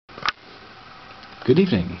Good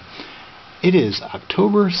evening. It is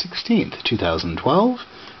October 16th, 2012.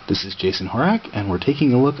 This is Jason Horak, and we're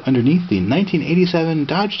taking a look underneath the 1987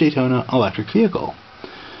 Dodge Daytona electric vehicle.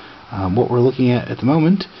 What we're looking at the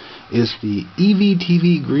moment is the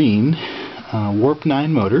EVTV Green WarP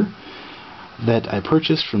 9 motor that I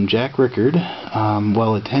purchased from Jack Rickard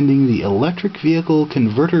while attending the Electric Vehicle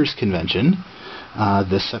Converters Convention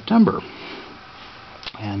this September.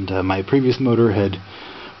 And my previous motor had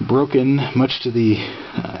broken, much to the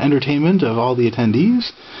entertainment of all the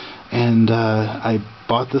attendees, and I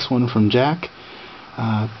bought this one from Jack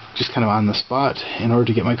just kind of on the spot in order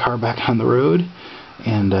to get my car back on the road.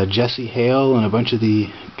 And Jesse Hale and a bunch of the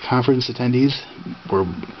conference attendees were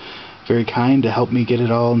very kind to help me get it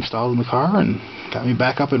all installed in the car and got me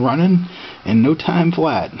back up and running in no time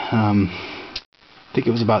flat. I think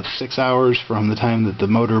it was about 6 hours from the time that the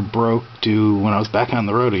motor broke to when I was back on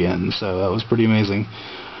the road again, so that was pretty amazing.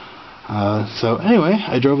 So anyway,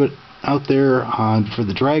 I drove it out there for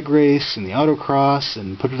the drag race and the autocross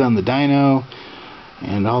and put it on the dyno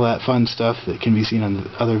and all that fun stuff that can be seen on the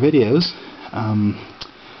other videos.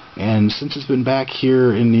 And since it's been back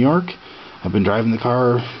here in New York, I've been driving the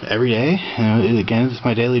car every day. Again, it's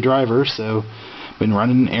my daily driver, so I've been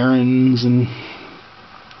running errands and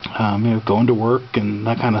going to work and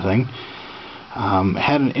that kind of thing.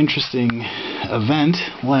 Had an interesting event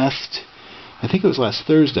I think it was last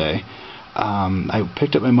Thursday. I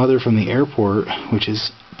picked up my mother from the airport, which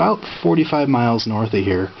is about 45 miles north of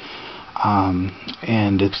here,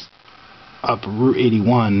 and it's up Route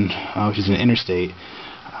 81, which is an interstate,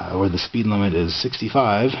 where the speed limit is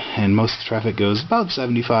 65, and most traffic goes about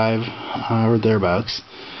 75 or thereabouts.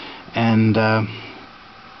 And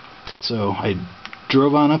so I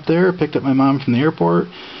drove on up there, picked up my mom from the airport,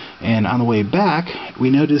 and on the way back, we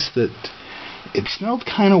noticed that it smelled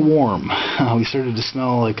kind of warm. We started to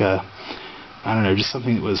smell like just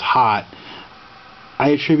something that was hot. I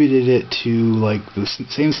attributed it to like the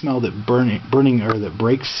same smell that burning or that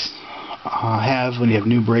brakes have when you have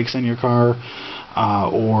new brakes on your car,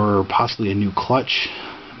 or possibly a new clutch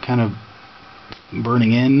kind of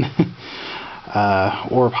burning in,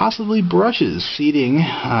 or possibly brushes seating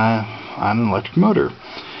on an electric motor.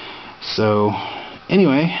 So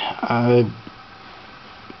anyway,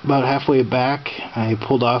 about halfway back, I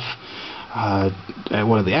pulled off at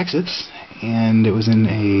one of the exits, and it was in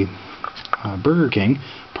a Burger King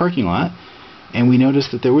parking lot, and we noticed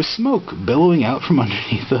that there was smoke billowing out from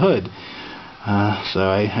underneath the hood. So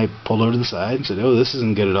I pulled over to the side and said, "Oh, this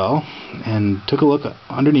isn't good at all," and took a look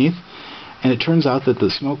underneath, and it turns out that the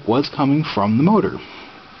smoke was coming from the motor.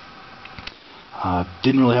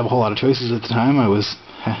 Didn't really have a whole lot of choices at the time. I was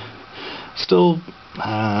still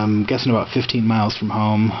guessing about 15 miles from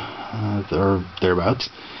home, or thereabouts,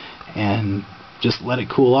 and just let it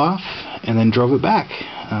cool off and then drove it back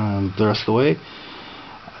the rest of the way.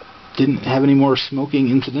 Didn't have any more smoking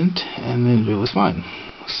incident, and then it was fine.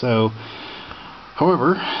 So,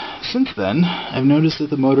 however, since then, I've noticed that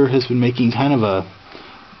the motor has been making kind of a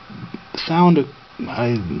sound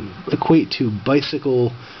I equate to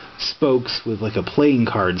bicycle spokes with like a playing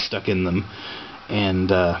card stuck in them,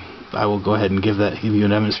 and I will go ahead and give you a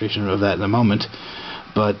demonstration of that in a moment.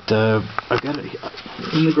 But I've got it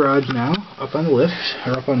in the garage now, up on the lift,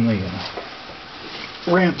 or up on the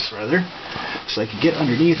ramps rather, so I can get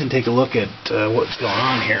underneath and take a look at what's going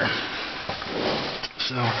on here.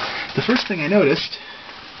 So the first thing I noticed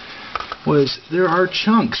was there are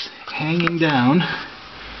chunks hanging down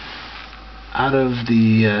out of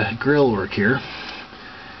the grill work here,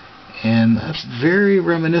 and that's very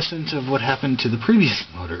reminiscent of what happened to the previous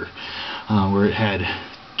motor, where it had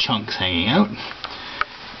chunks hanging out.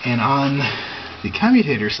 And on the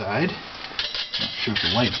commutator side, not sure if the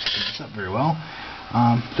light picks this up very well,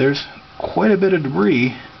 there's quite a bit of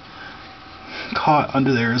debris caught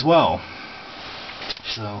under there as well.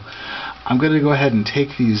 So I'm going to go ahead and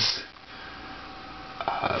take this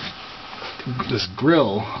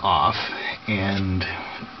grill off and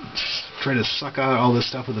try to suck out all this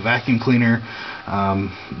stuff with a vacuum cleaner,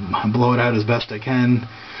 blow it out as best I can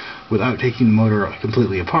without taking the motor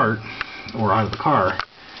completely apart or out of the car.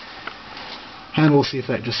 And we'll see if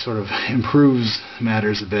that just sort of improves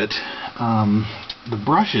matters a bit. The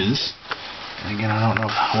brushes, and again, I don't know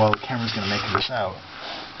how well the camera's going to make this out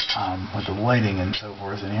with the lighting and so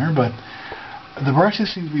forth in here, but the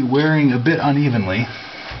brushes seem to be wearing a bit unevenly,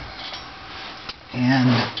 and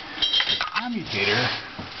the commutator,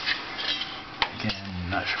 again,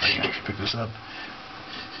 not sure if I can actually pick this up,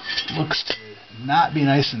 looks to not be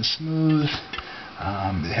nice and smooth.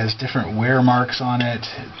 It has different wear marks on it.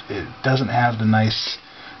 It doesn't have the nice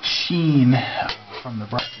sheen from the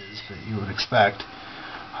brushes that you would expect.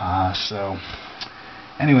 So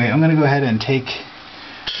anyway, I'm going to go ahead and take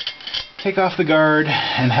off the guard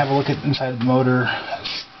and have a look at inside the motor.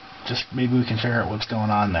 Just maybe we can figure out what's going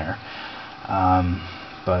on there.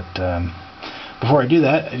 Before I do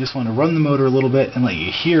that, I just want to run the motor a little bit and let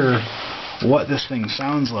you hear what this thing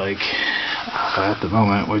sounds like at the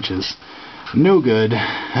moment, which is no good.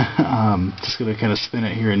 Just going to kind of spin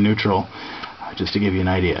it here in neutral just to give you an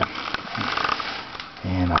idea.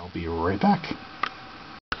 And I'll be right back.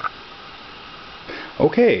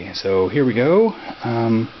 Okay, so here we go.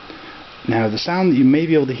 Now the sound that you may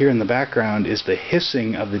be able to hear in the background is the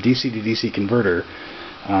hissing of the DC to DC converter.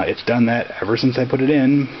 It's done that ever since I put it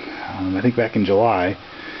in, I think back in July,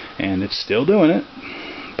 and it's still doing it,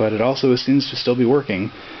 but it also seems to still be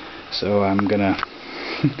working. So I'm gonna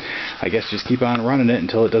I guess just keep on running it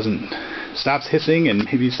until it stops hissing and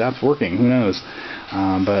maybe stops working, who knows.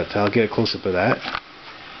 But I'll get a close-up of that.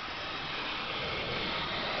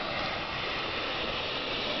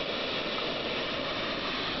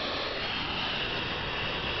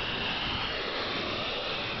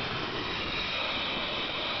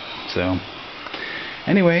 So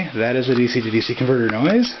anyway, that is a DC to DC converter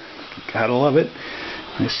noise. Gotta love it.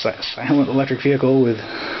 Nice silent electric vehicle with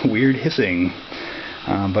weird hissing.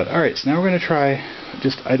 But alright, so now we're going to try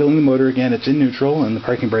just idling the motor again. It's in neutral and the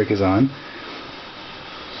parking brake is on.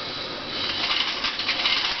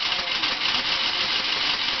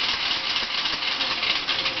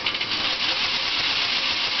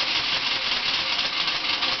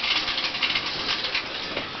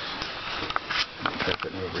 Tap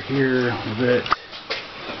it over here a little bit.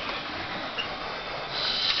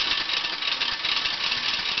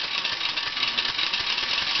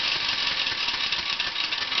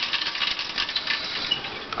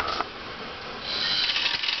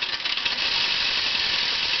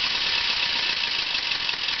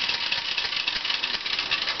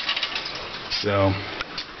 So,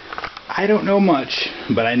 I don't know much,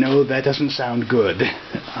 but I know that doesn't sound good.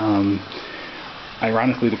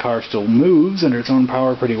 Ironically, the car still moves under its own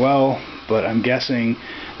power pretty well, but I'm guessing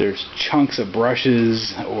there's chunks of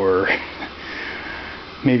brushes, or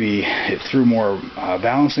maybe it threw more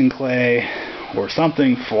balancing clay or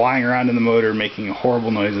something flying around in the motor making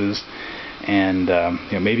horrible noises, and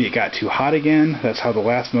maybe it got too hot again. That's how the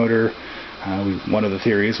last motor, one of the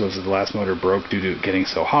theories was that the last motor broke due to it getting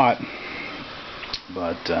so hot.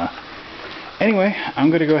 But anyway,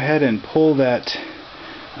 I'm going to go ahead and pull that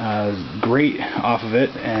grate off of it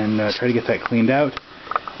and try to get that cleaned out,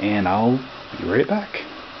 and I'll be right back.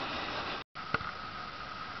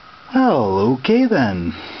 Oh, okay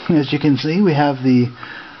then. As you can see, we have the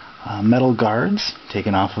metal guards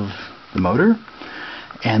taken off of the motor,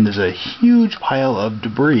 and there's a huge pile of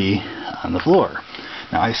debris on the floor.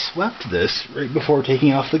 Now, I swept this right before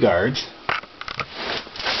taking off the guards.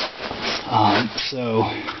 So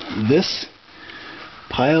this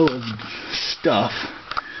pile of stuff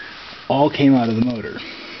all came out of the motor,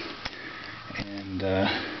 and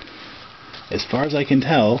as far as I can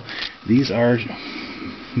tell, these are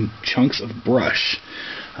chunks of brush,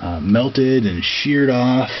 melted and sheared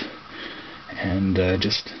off and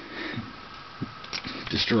just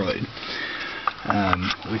destroyed,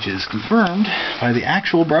 which is confirmed by the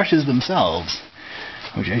actual brushes themselves,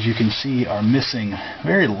 which, as you can see, are missing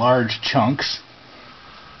very large chunks,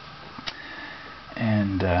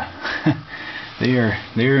 and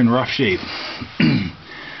they're in rough shape.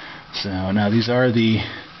 So now these are the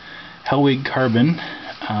Hellwig Carbon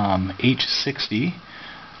H60,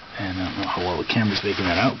 and I don't know how well the camera's making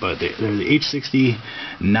that out, but they're the H60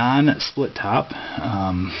 non-split top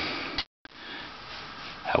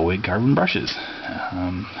Hellwig Carbon brushes,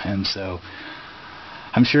 and so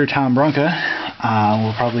I'm sure Tom Bronca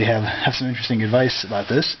will probably have some interesting advice about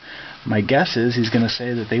this. My guess is he's going to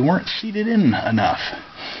say that they weren't seated in enough.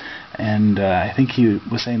 And I think he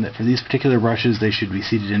was saying that for these particular brushes, they should be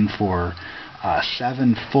seated in for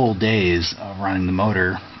 7 full days of running the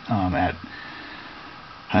motor at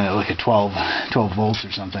like a 12 volts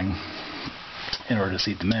or something in order to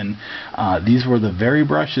seat them in. These were the very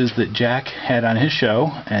brushes that Jack had on his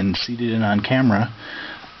show and seated in on camera.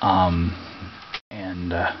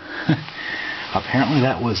 And apparently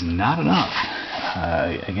that was not enough.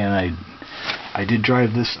 Again, I did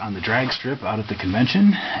drive this on the drag strip out at the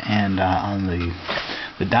convention and on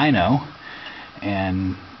the dyno,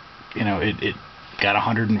 and it got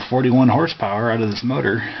 141 horsepower out of this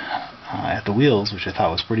motor at the wheels, which I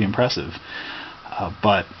thought was pretty impressive.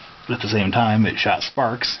 But at the same time, it shot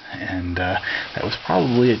sparks, and that was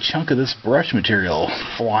probably a chunk of this brush material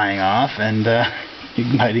flying off and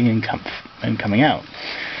igniting and coming out.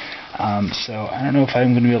 So I don't know if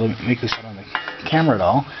I'm going to be able to make this out on the camera at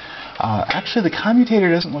all. Actually, the commutator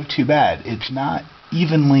doesn't look too bad. It's not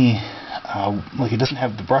evenly, like it doesn't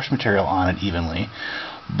have the brush material on it evenly,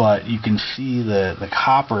 but you can see the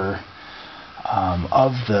copper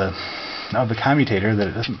of the commutator, that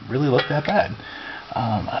it doesn't really look that bad.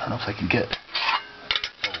 I don't know if I can get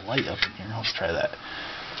the light up in here. Let's try that.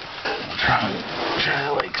 I'll try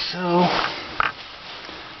like so,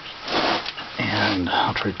 and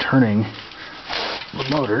I'll try turning the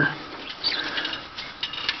motor.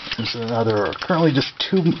 And so now there are currently just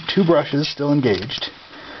two brushes still engaged,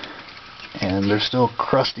 and there's still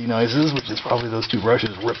crusty noises, which is probably those two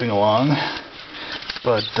brushes ripping along.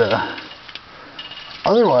 But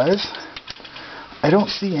otherwise, I don't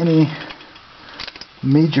see any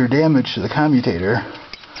major damage to the commutator.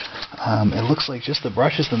 It looks like just the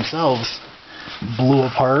brushes themselves blew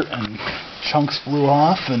apart and chunks flew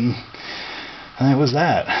off, and that was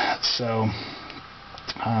that. So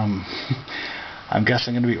I'm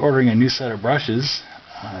guessing I'm going to be ordering a new set of brushes.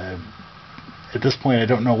 At this point I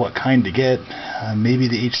don't know what kind to get. Maybe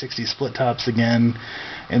the H60 split tops again,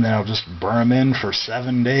 and then I'll just burn them in for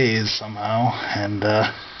 7 days somehow, and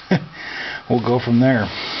we'll go from there.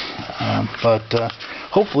 But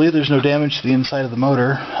hopefully there's no damage to the inside of the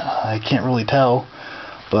motor. I can't really tell,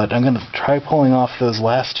 but I'm going to try pulling off those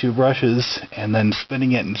last two brushes and then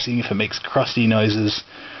spinning it and seeing if it makes crusty noises,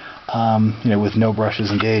 with no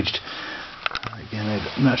brushes engaged. Again,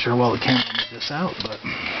 I'm not sure how well the camera will make this out, but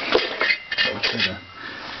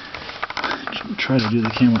I'll try to do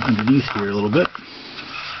the camera underneath here a little bit.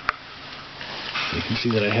 You can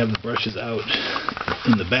see that I have the brushes out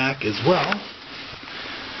in the back as well.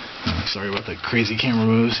 Sorry about the crazy camera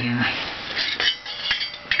moves here.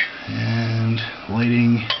 And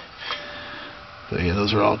lighting. But yeah,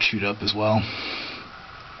 those are all chewed up as well.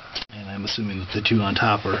 And I'm assuming that the two on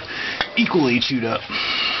top are equally chewed up.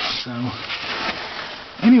 So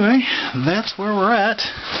anyway, that's where we're at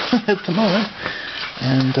the moment.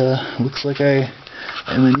 And looks like I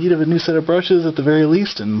am in need of a new set of brushes at the very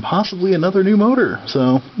least, and possibly another new motor.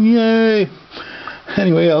 So yay!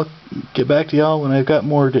 Anyway, I'll get back to y'all when I've got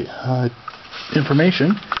more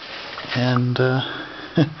information, and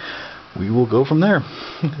we will go from there.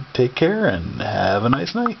 Take care and have a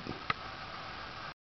nice night.